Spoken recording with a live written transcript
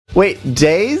Wait,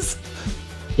 days?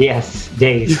 Yes,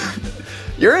 days.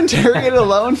 You're interrogated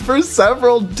alone for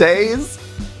several days?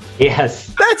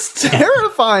 Yes. That's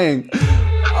terrifying.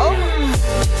 Oh.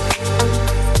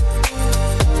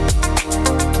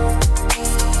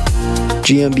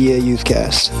 GMBA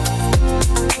Youthcast.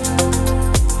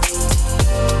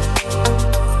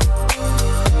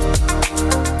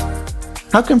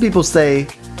 How can people say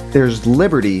there's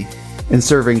liberty in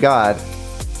serving God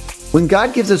when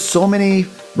God gives us so many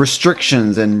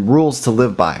restrictions and rules to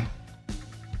live by?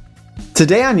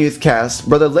 Today on Youthcast,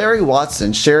 Brother Larry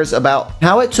Watson shares about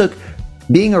how it took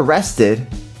being arrested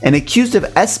and accused of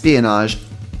espionage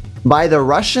by the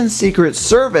Russian Secret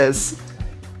Service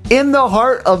in the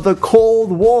heart of the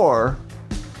Cold War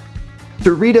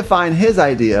to redefine his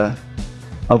idea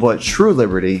of what true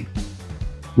liberty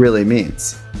really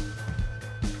means.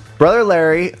 Brother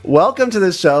Larry, welcome to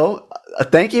the show.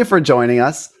 Thank you for joining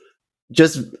us.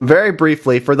 Just very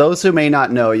briefly, for those who may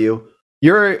not know you,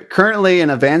 you're currently an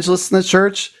evangelist in the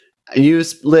church. You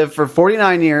lived for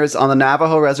 49 years on the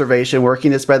Navajo reservation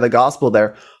working to spread the gospel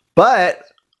there. But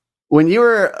when you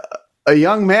were a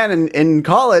young man in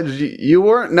college, you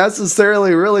weren't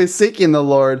necessarily really seeking the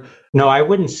Lord. No, I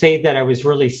wouldn't say that I was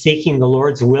really seeking the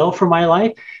Lord's will for my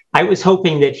life. I was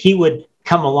hoping that He would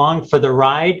come along for the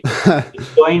ride and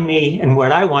join me in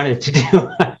what I wanted to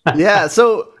do. Yeah,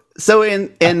 so in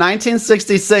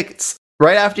 1966,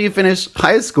 right after you finish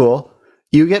high school,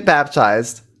 you get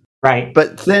baptized. Right.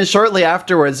 But then shortly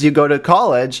afterwards, you go to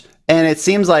college, and it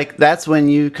seems like that's when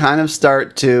you kind of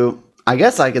start to, I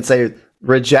guess I could say,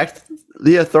 reject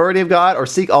the authority of God or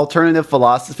seek alternative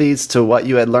philosophies to what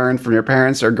you had learned from your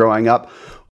parents or growing up.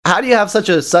 How do you have such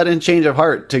a sudden change of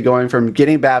heart to going from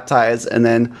getting baptized and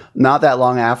then not that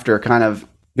long after kind of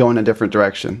going a different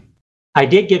direction? I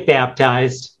did get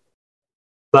baptized,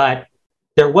 but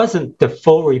there wasn't the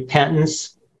full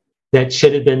repentance that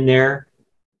should have been there.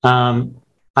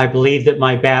 I believe that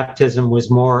my baptism was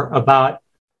more about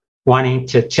wanting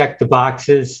to check the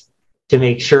boxes to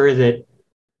make sure that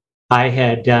I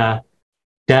had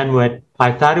done what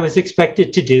I thought I was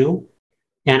expected to do.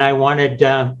 And I wanted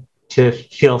to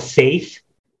feel safe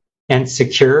and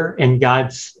secure in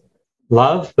God's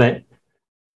love. But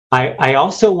I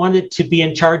also wanted to be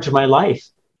in charge of my life.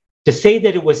 To say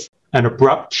that it was an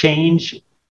abrupt change,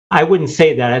 I wouldn't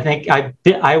say that. I think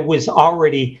I was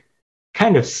already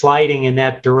kind of sliding in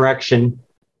that direction.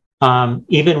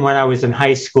 Even when I was in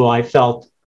high school, I felt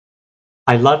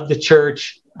I loved the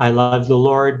church, I loved the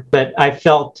Lord, but I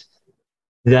felt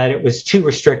that it was too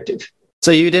restrictive.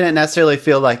 So you didn't necessarily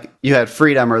feel like you had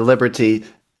freedom or liberty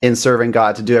in serving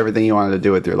God to do everything you wanted to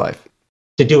do with your life?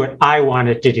 To do what I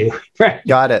wanted to do. Right.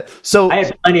 Got it. So I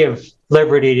had plenty of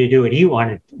liberty to do what He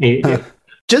wanted me to do.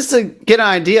 Just to get an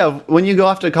idea of when you go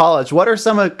off to college, what are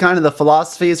some of kind of the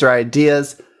philosophies or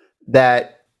ideas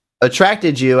that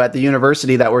attracted you at the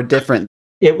university that were different?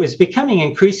 It was becoming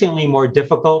increasingly more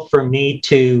difficult for me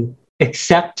to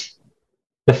accept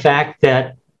the fact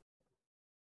that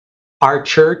our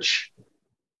church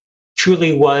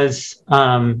truly was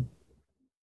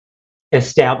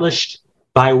established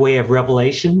by way of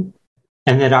revelation,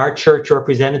 and that our church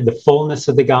represented the fullness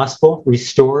of the gospel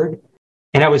restored.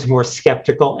 And I was more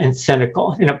skeptical and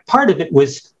cynical. And a part of it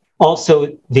was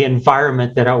also the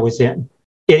environment that I was in.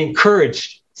 It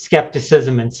encouraged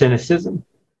skepticism and cynicism.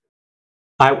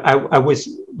 I was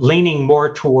leaning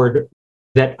more toward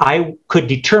that I could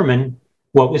determine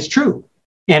what was true.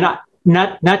 And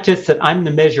not just that I'm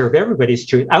the measure of everybody's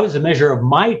truth. I was the measure of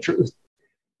my truth.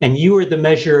 And you are the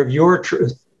measure of your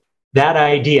truth. That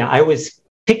idea. I was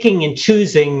picking and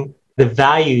choosing the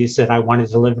values that I wanted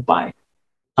to live by.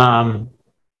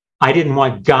 I didn't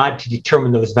want God to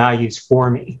determine those values for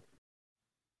me.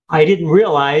 I didn't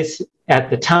realize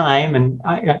at the time, and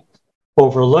I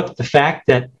overlooked the fact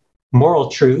that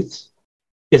moral truth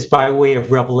is by way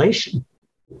of revelation.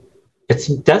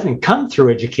 It doesn't come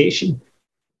through education.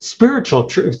 Spiritual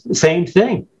truth, the same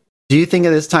thing. Do you think at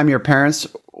this time your parents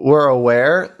were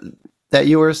aware that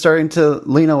you were starting to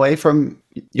lean away from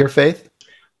your faith?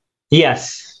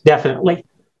 Yes, definitely.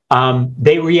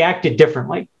 They reacted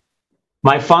differently.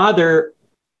 My father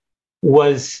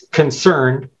was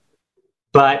concerned,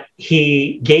 but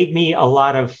he gave me a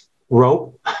lot of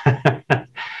rope.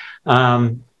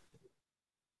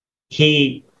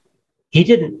 He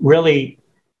didn't really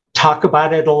talk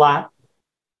about it a lot,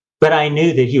 but I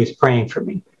knew that he was praying for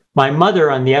me. My mother,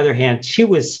 on the other hand, she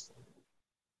was,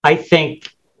 I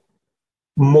think,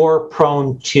 more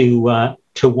prone to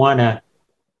want to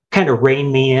kind of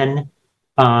rein me in.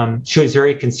 She was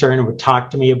very concerned and would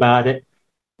talk to me about it,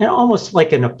 and almost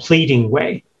like in a pleading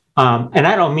way. And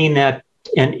I don't mean that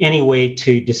in any way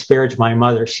to disparage my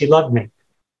mother. She loved me,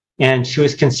 and she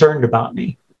was concerned about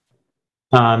me.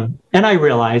 And I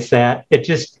realized that it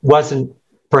just wasn't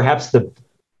perhaps the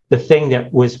thing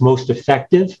that was most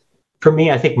effective for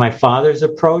me. I think my father's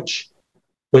approach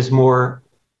was more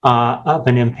of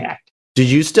an impact. Did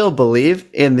you still believe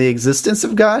in the existence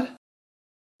of God?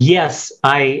 Yes,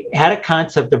 I had a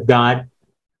concept of God,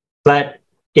 but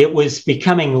it was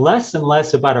becoming less and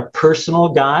less about a personal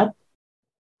God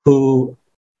who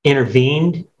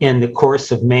intervened in the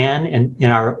course of man and in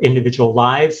our individual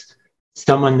lives,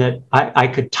 someone that I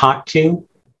could talk to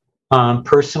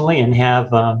personally and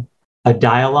have a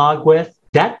dialogue with.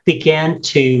 That began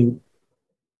to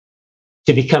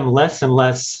become less and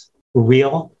less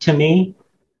real to me.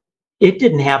 It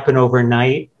didn't happen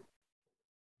overnight,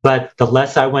 but the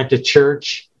less I went to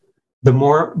church, the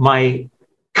more my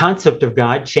concept of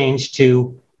God changed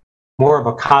to more of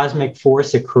a cosmic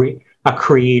force, a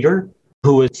creator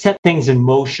who would set things in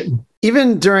motion.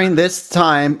 Even during this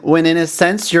time, when in a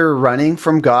sense you're running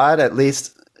from God, at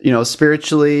least,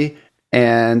 spiritually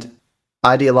and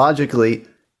ideologically,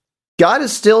 God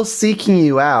is still seeking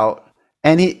you out.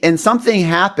 And something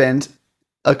happened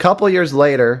a couple years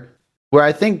later where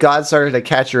I think God started to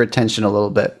catch your attention a little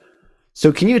bit.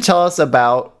 So can you tell us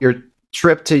about your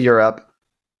trip to Europe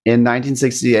in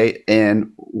 1968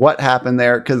 and what happened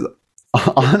there? Because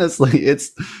honestly,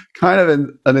 it's kind of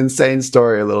an insane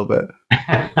story a little bit.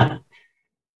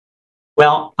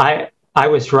 Well, I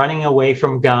was running away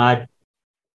from God.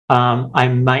 I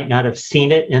might not have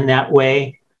seen it in that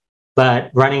way,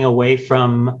 but running away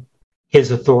from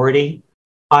his authority.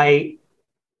 I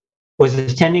was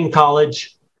attending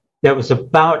college that was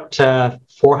about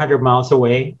 400 miles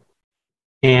away,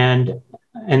 and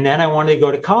then I wanted to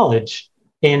go to college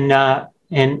in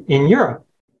Europe.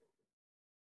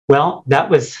 Well, that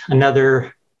was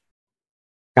another,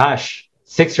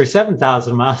 6,000 or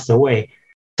 7,000 miles away.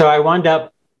 So I wound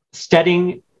up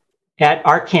studying at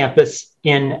our campus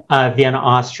in Vienna,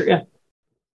 Austria.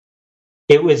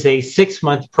 It was a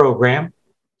 6-month program.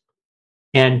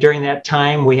 And during that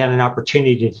time, we had an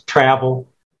opportunity to travel.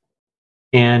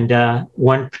 And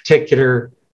one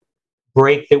particular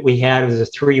break that we had was a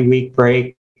 3-week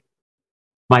break.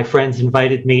 My friends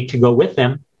invited me to go with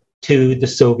them to the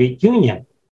Soviet Union.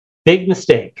 Big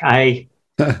mistake. I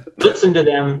listened to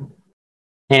them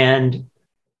and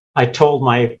I told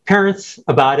my parents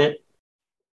about it,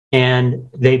 and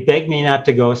they begged me not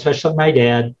to go, especially my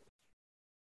dad.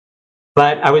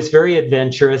 But I was very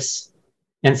adventurous,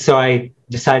 and so I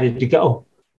decided to go.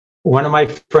 One of my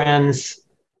friends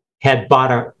had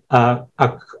bought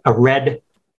a red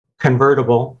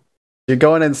convertible. You're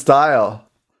going in style.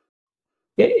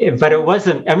 But it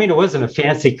wasn't a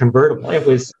fancy convertible. It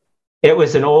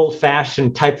was an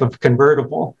old-fashioned type of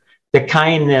convertible, the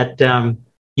kind that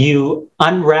you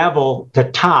unravel the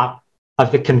top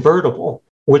of the convertible,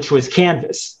 which was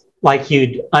canvas, like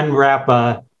you'd unwrap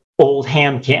a old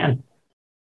ham can.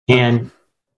 And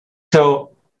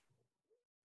so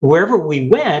wherever we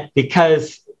went,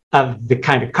 because of the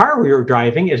kind of car we were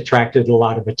driving, it attracted a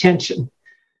lot of attention.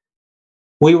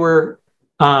 We were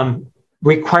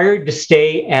required to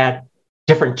stay at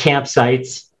different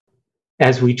campsites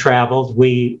as we traveled.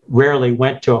 We rarely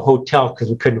went to a hotel because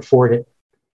we couldn't afford it.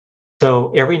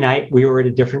 So every night we were at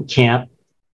a different camp.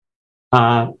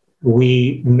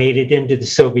 We made it into the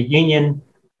Soviet Union.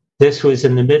 This was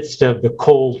in the midst of the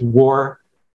Cold War.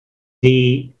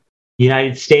 The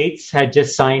United States had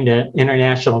just signed an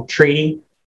international treaty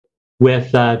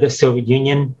with the Soviet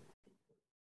Union,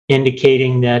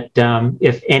 indicating that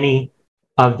if any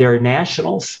of their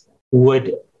nationals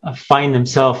would find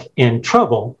themselves in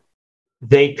trouble,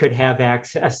 they could have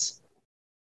access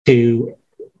to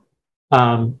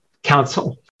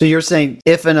counsel. So you're saying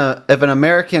if an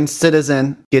American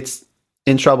citizen gets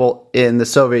in trouble in the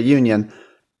Soviet Union,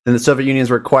 then the Soviet Union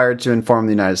is required to inform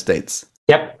the United States.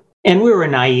 Yep. And we were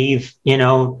naive.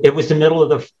 It was the middle of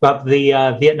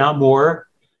the Vietnam War,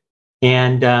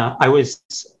 and I was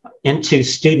into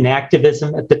student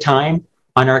activism at the time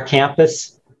on our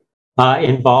campus,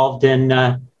 involved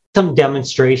in some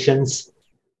demonstrations.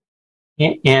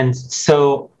 And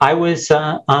so I was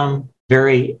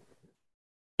very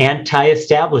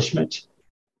anti-establishment.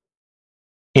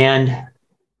 And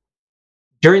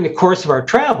during the course of our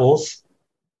travels,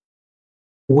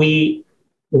 we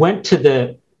went to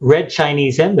the Red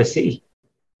Chinese Embassy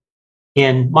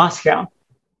in Moscow.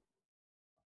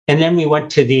 And then we went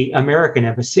to the American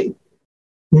Embassy.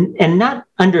 And not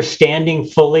understanding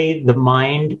fully the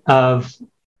mind of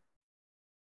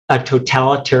a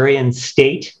totalitarian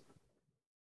state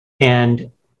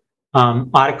and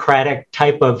autocratic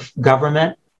type of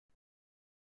government,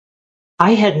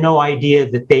 I had no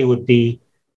idea that they would be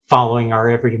following our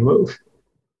every move.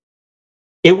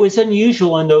 It was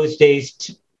unusual in those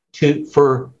days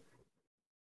for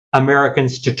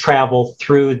Americans to travel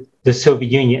through the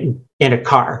Soviet Union in a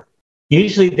car.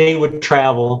 Usually they would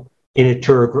travel in a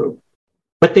tour group,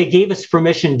 but they gave us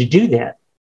permission to do that.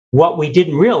 What we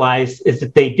didn't realize is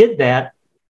that they did that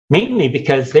mainly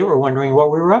because they were wondering what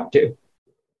we were up to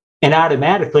and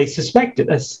automatically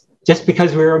suspected us just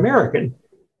because we were American.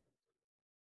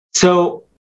 So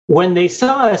when they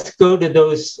saw us go to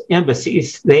those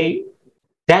embassies,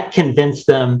 that convinced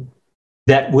them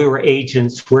that we were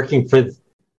agents working for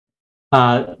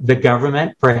the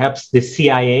government, perhaps the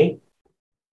CIA.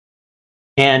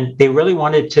 And they really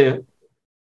wanted to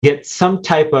get some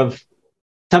type of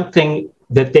something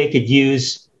that they could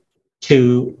use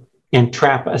to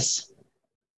entrap us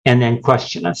and then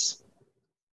question us.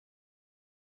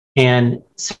 And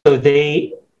so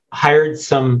they hired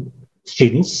some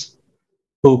students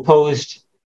who posed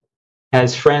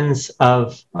as friends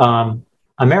of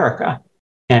America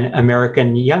and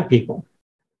American young people.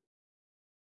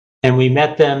 And we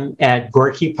met them at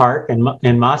Gorky Park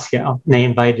in Moscow, and they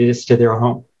invited us to their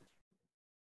home.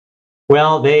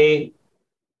 Well, they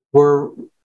were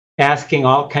asking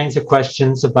all kinds of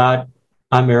questions about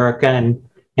America, and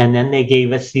then they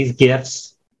gave us these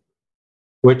gifts,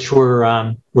 which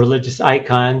were religious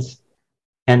icons.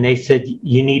 And they said,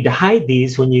 you need to hide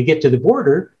these when you get to the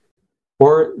border,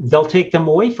 or they'll take them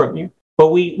away from you.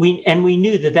 But we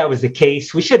knew that was the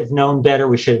case. We should have known better.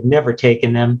 We should have never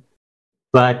taken them.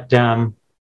 But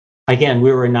again,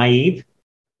 we were naive.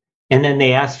 And then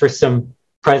they asked for some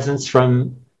presents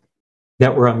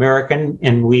that were American,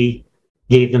 and we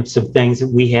gave them some things that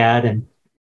we had. And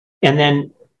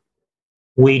then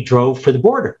we drove for the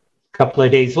border a couple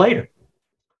of days later.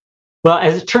 Well,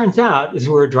 as it turns out, as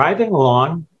we were driving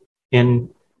along in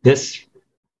this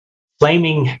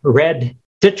flaming red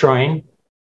Citroën,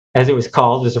 as it was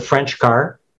called, it was a French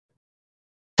car,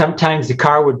 sometimes the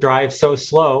car would drive so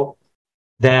slow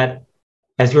that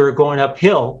as we were going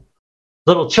uphill,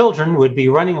 little children would be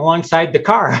running alongside the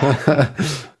car.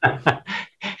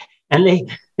 and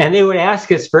they would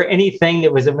ask us for anything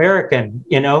that was American,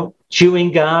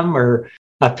 chewing gum or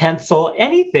a pencil,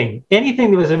 anything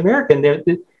that was American.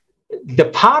 The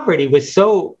poverty was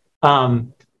so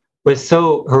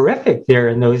horrific there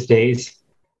in those days.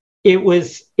 It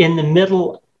was in the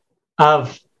middle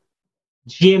of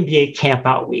GMBA Camp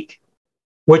Out Week,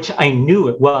 which I knew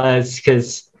it was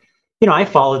because, I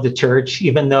followed the church,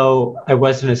 even though I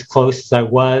wasn't as close as I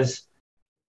was.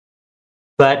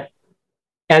 But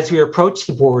as we approached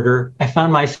the border, I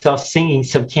found myself singing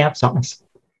some camp songs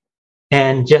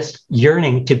and just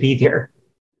yearning to be there,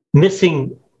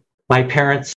 missing my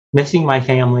parents, missing my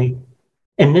family,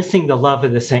 and missing the love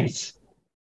of the saints.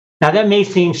 Now, that may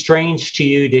seem strange to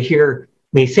you to hear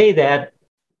me say that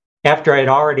after I'd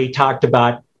already talked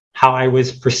about how I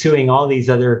was pursuing all these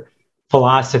other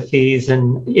philosophies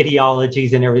and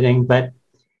ideologies and everything, but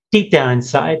deep down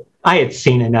inside, I had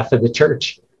seen enough of the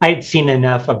church. I had seen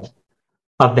enough of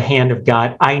the hand of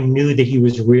God. I knew that he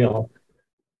was real.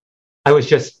 I was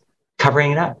just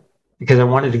covering it up because I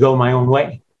wanted to go my own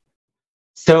way.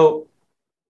 So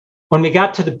when we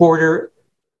got to the border,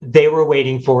 they were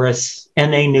waiting for us,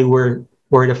 and they knew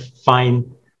where to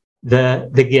find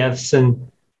the gifts,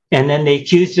 and then they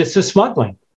accused us of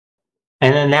smuggling.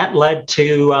 And then that led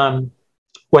to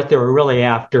what they were really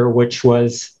after, which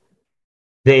was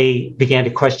they began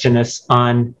to question us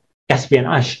on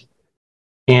espionage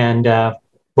and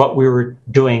what we were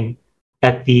doing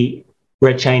at the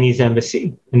Red Chinese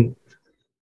Embassy. And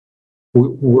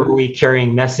were we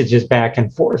carrying messages back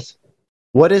and forth?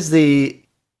 What is the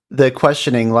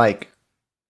questioning like?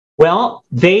 Well,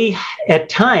 at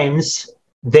times,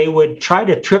 they would try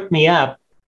to trip me up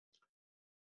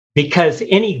because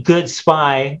any good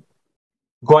spy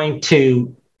going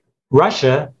to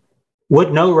Russia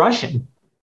would know Russian.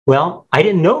 Well, I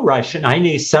didn't know Russian. I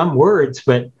knew some words,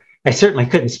 but I certainly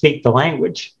couldn't speak the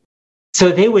language.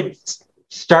 So they would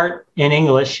start in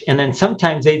English, and then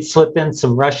sometimes they'd slip in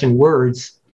some Russian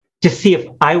words to see if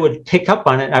I would pick up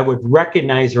on it. I would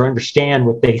recognize or understand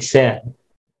what they said.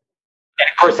 And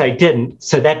of course I didn't,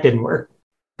 so that didn't work.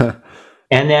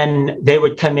 And then they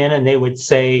would come in and they would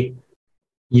say,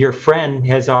 your friend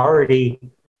has already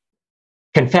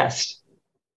confessed.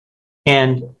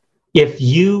 And if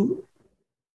you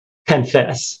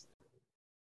confess,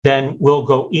 then we'll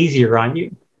go easier on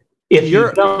you. If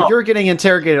you're getting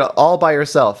interrogated all by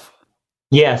yourself.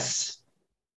 Yes.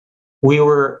 We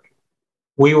were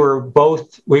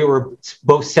both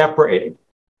separated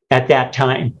at that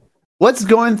time. What's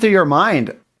going through your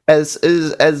mind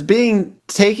as being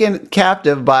taken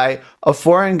captive by a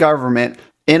foreign government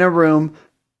in a room,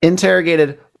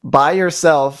 interrogated by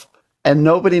yourself, and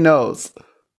nobody knows.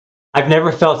 I've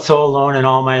never felt so alone in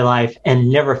all my life, and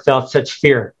never felt such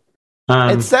fear.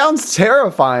 It sounds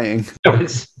terrifying.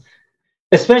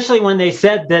 Especially when they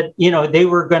said that, they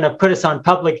were going to put us on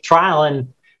public trial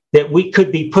and that we could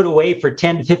be put away for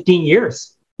 10 to 15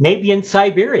 years, maybe in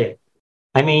Siberia.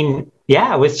 I mean,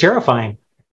 yeah, it was terrifying.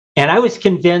 And I was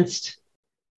convinced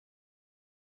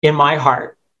in my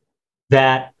heart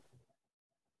that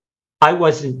I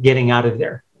wasn't getting out of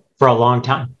there for a long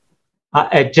time.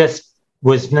 It just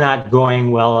was not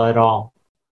going well at all.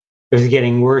 It was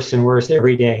getting worse and worse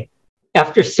every day.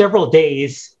 After several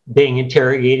days being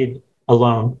interrogated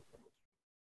alone,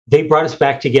 they brought us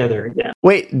back together again.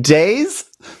 Wait, days?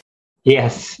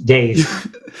 Yes, days.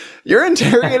 You're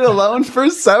interrogated alone for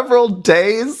several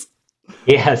days?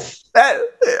 Yes.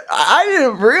 I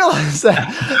didn't realize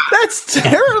that. That's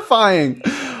terrifying.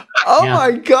 Oh Yeah.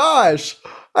 my gosh.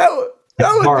 That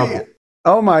would horrible. be.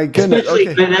 Oh my goodness. Especially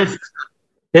Okay. for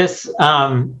this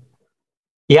young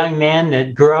man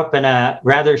that grew up in a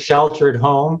rather sheltered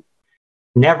home,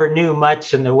 never knew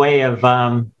much in the way of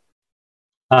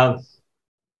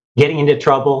getting into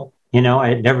trouble. I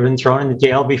had never been thrown in the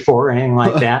jail before or anything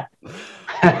like that.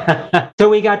 So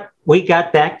we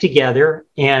got back together,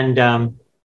 and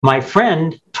my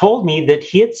friend told me that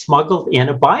he had smuggled in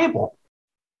a Bible.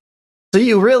 So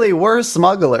you really were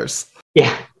smugglers.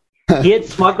 Yeah, he had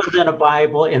smuggled in a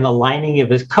Bible in the lining of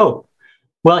his coat.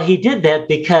 Well, he did that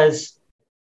because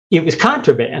it was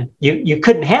contraband. You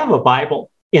couldn't have a Bible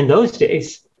in those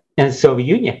days in the Soviet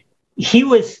Union. He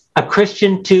was a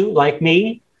Christian too, like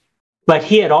me, but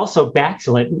he had also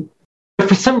backslidden. But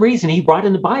for some reason, he brought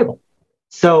in the Bible.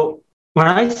 So when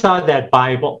I saw that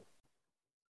Bible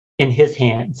in his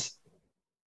hands,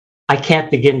 I can't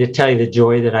begin to tell you the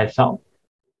joy that I felt.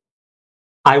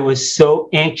 I was so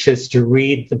anxious to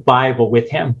read the Bible with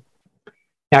him.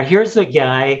 Now, here's a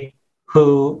guy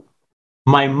who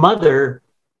my mother,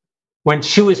 when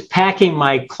she was packing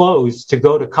my clothes to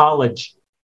go to college,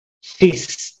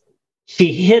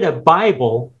 she hid a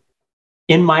Bible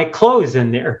in my clothes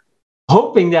in there,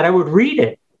 hoping that I would read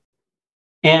it.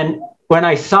 And when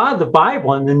I saw the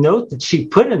Bible and the note that she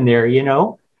put in there,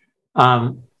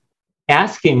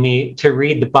 asking me to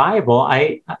read the Bible,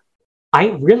 I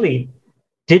really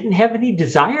didn't have any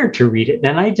desire to read it.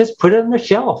 And I just put it on the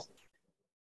shelf.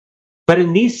 But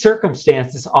in these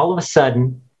circumstances, all of a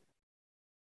sudden,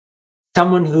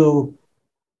 someone who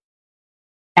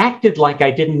acted like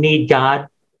I didn't need God,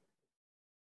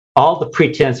 all the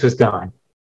pretense was gone.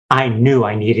 I knew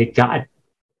I needed God.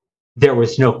 There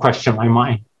was no question in my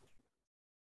mind.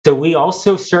 So we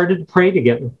also started to pray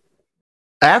together.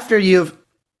 After you've,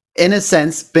 in a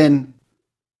sense, been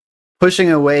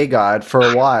pushing away God for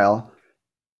a while,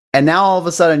 and now all of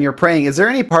a sudden you're praying, is there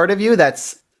any part of you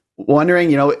that's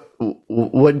wondering,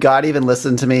 would God even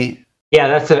listen to me? Yeah,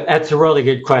 that's a really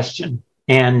good question.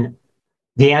 And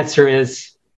the answer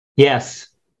is yes.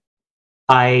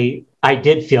 I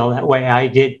did feel that way. I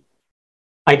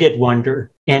did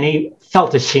wonder. And he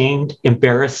felt ashamed,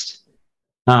 embarrassed.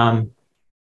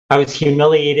 I was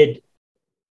humiliated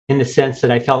in the sense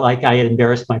that I felt like I had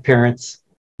embarrassed my parents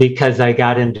because I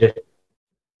got into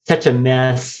such a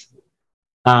mess.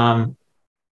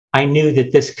 I knew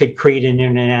that this could create an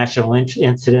international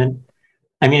incident.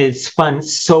 I mean, it spun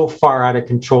so far out of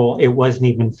control. It wasn't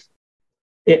even,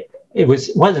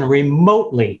 wasn't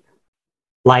remotely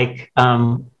like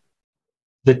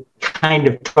the kind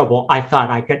of trouble I thought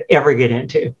I could ever get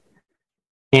into.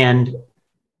 And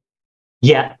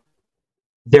yet,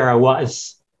 there I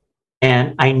was.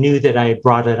 And I knew that I had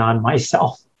brought it on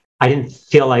myself. I didn't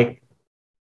feel like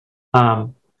I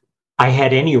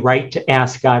had any right to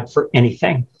ask God for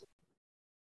anything.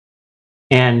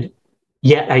 And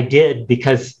yet I did,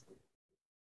 because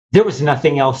there was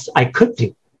nothing else I could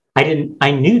do.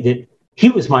 I knew that he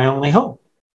was my only hope.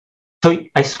 So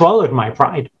I swallowed my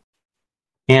pride.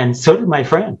 And so did my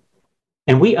friend.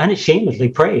 And we unashamedly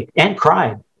prayed and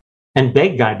cried and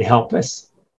begged God to help us.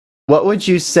 What would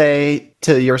you say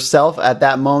to yourself at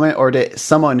that moment, or to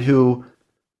someone who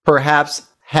perhaps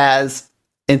has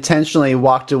intentionally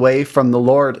walked away from the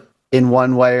Lord in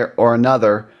one way or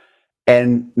another,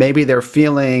 and maybe they're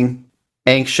feeling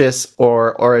anxious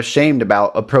or ashamed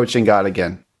about approaching God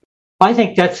again? I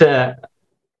think that's a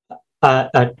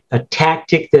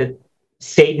tactic that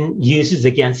Satan uses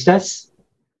against us.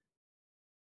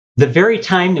 The very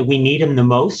time that we need him the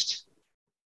most,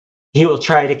 he will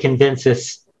try to convince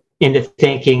us into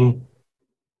thinking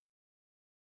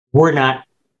we're not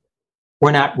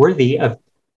worthy of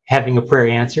having a prayer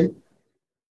answered,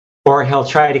 or he'll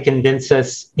try to convince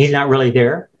us he's not really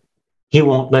there. He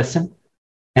won't listen.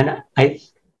 And I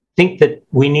think that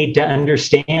we need to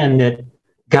understand that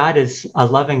God is a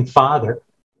loving Father.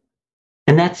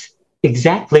 And that's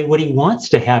exactly what he wants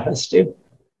to have us do,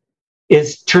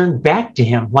 is turn back to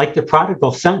him like the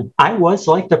prodigal son. I was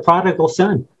like the prodigal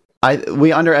son.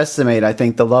 We underestimate, I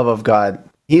think, the love of God.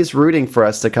 He's rooting for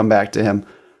us to come back to him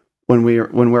when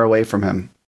we're away from him.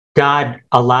 God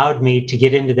allowed me to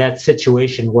get into that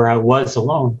situation where I was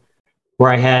alone,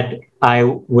 where I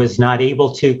was not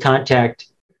able to contact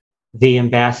the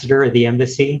ambassador or the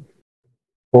embassy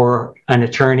or an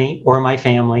attorney or my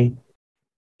family,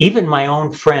 even my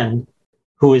own friend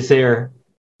who was there.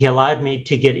 He allowed me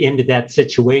to get into that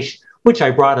situation, which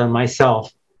I brought on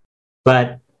myself.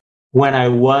 But when I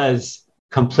was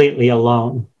completely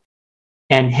alone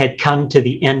and had come to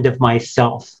the end of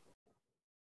myself,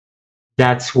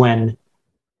 that's when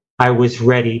I was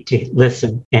ready to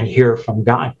listen and hear from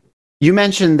God. You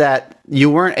mentioned that you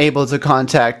weren't able to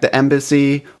contact the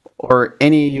embassy or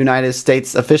any United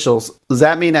States officials. Does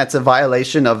that mean that's a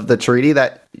violation of the treaty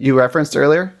that you referenced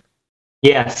earlier?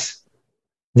 Yes.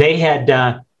 They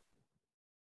had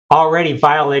already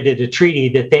violated a treaty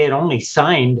that they had only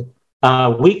signed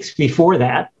weeks before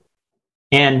that.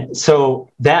 And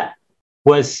so that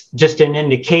was just an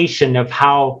indication of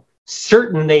how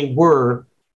certain they were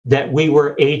that we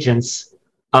were agents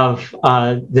of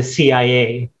the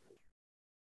CIA,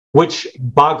 which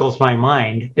boggles my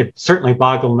mind. It certainly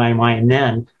boggled my mind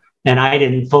then. And I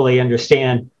didn't fully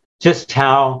understand just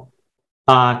how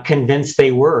convinced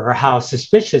they were or how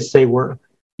suspicious they were.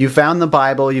 You found the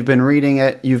Bible, you've been reading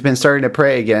it, you've been starting to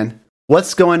pray again.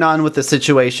 What's going on with the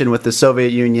situation with the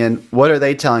Soviet Union? What are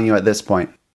they telling you at this point?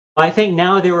 I think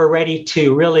now they were ready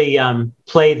to really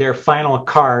play their final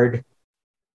card.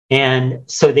 And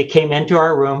so they came into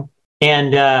our room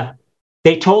and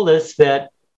they told us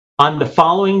that on the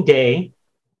following day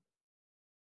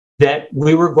that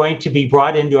we were going to be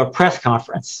brought into a press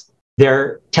conference.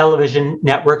 Their television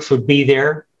networks would be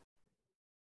there,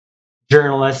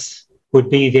 journalists would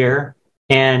be there,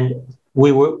 and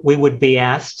we would be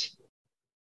asked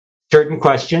certain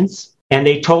questions, and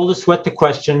they told us what the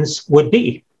questions would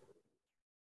be.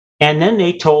 And then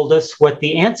they told us what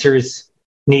the answers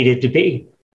needed to be.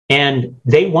 And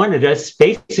they wanted us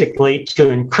basically to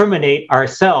incriminate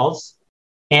ourselves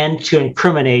and to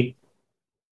incriminate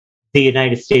the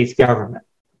United States government.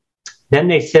 Then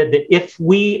they said that if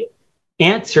we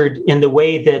answered in the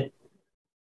way that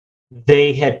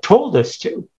they had told us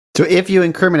to. So if you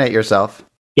incriminate yourself.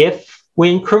 If we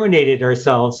incriminated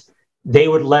ourselves, they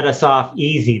would let us off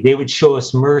easy. They would show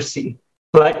us mercy.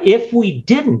 But if we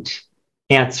didn't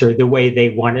answer the way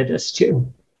they wanted us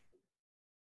to,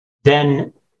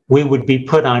 then we would be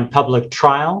put on public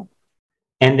trial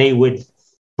and they would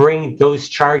bring those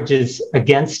charges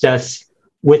against us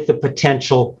with the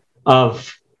potential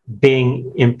of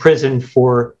being imprisoned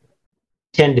for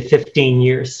 10 to 15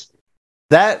 years.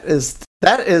 That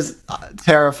is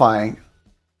terrifying.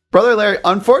 Brother Larry,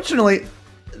 unfortunately,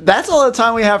 that's all the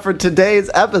time we have for today's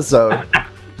episode.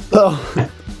 So,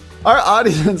 our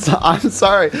audience, I'm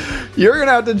sorry, you're going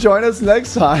to have to join us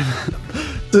next time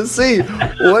to see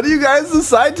what do you guys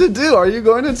decide to do. Are you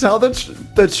going to tell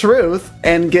the truth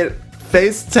and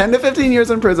face 10 to 15 years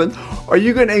in prison? Or are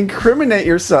you going to incriminate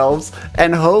yourselves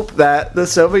and hope that the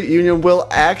Soviet Union will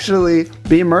actually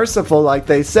be merciful like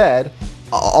they said?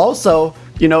 Also,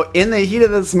 in the heat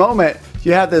of this moment,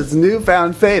 you have this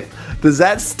newfound faith. Does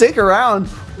that stick around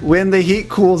when the heat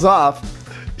cools off?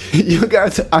 You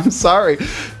guys, I'm sorry.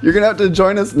 You're going to have to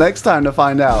join us next time to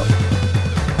find out.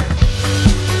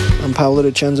 I'm Paolo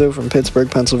DiCenzo from Pittsburgh,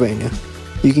 Pennsylvania.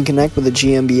 You can connect with the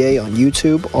GMBA on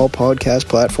YouTube, all podcast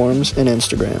platforms, and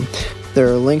Instagram. There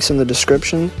are links in the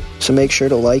description, so make sure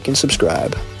to like and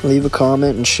subscribe. Leave a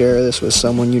comment and share this with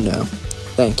someone you know.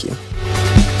 Thank you.